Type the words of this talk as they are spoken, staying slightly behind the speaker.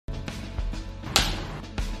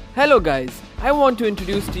Hello guys, I want to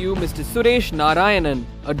introduce to you Mr. Suresh Narayanan,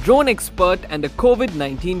 a drone expert and a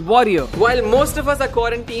COVID-19 warrior. While most of us are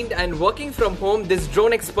quarantined and working from home, this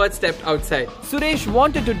drone expert stepped outside. Suresh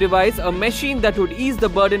wanted to devise a machine that would ease the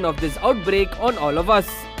burden of this outbreak on all of us.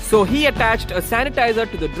 So he attached a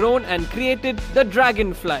sanitizer to the drone and created the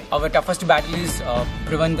Dragonfly. Our toughest battle is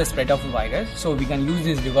prevent the spread of the virus, so we can use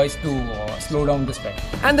this device to slow down the spread.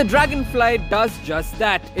 And the Dragonfly does just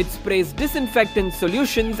that. It sprays disinfectant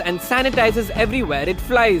solutions and sanitizes everywhere it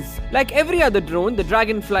flies. Like every other drone, the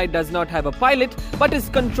Dragonfly does not have a pilot but is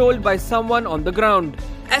controlled by someone on the ground.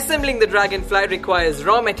 Assembling the Dragonfly requires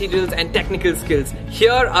raw materials and technical skills.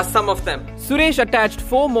 Here are some of them. Suresh attached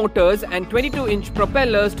 4 motors and 22-inch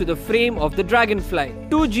propellers to the frame of the Dragonfly.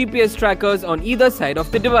 2 GPS trackers on either side of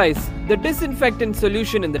the device. The disinfectant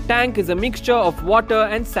solution in the tank is a mixture of water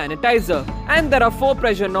and sanitizer. And there are 4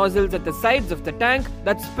 pressure nozzles at the sides of the tank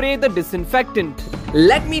that spray the disinfectant.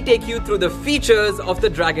 Let me take you through the features of the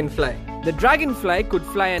Dragonfly. The Dragonfly could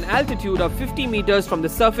fly an altitude of 50 meters from the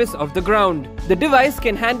surface of the ground. The device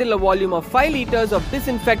can handle a volume of 5 liters of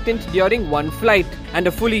disinfectant during one flight, and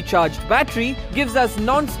a fully charged battery gives us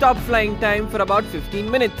non-stop flying time for about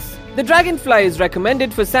 15 minutes. The Dragonfly is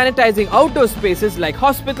recommended for sanitizing outdoor spaces like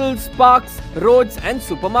hospitals, parks, roads and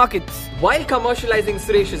supermarkets. While commercializing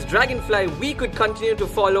Suresh's Dragonfly, we could continue to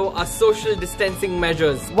follow our social distancing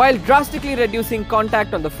measures while drastically reducing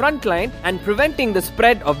contact on the front line and preventing the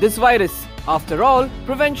spread of this virus. After all,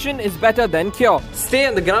 prevention is better than cure. Stay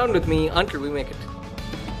on the ground with me until we make it.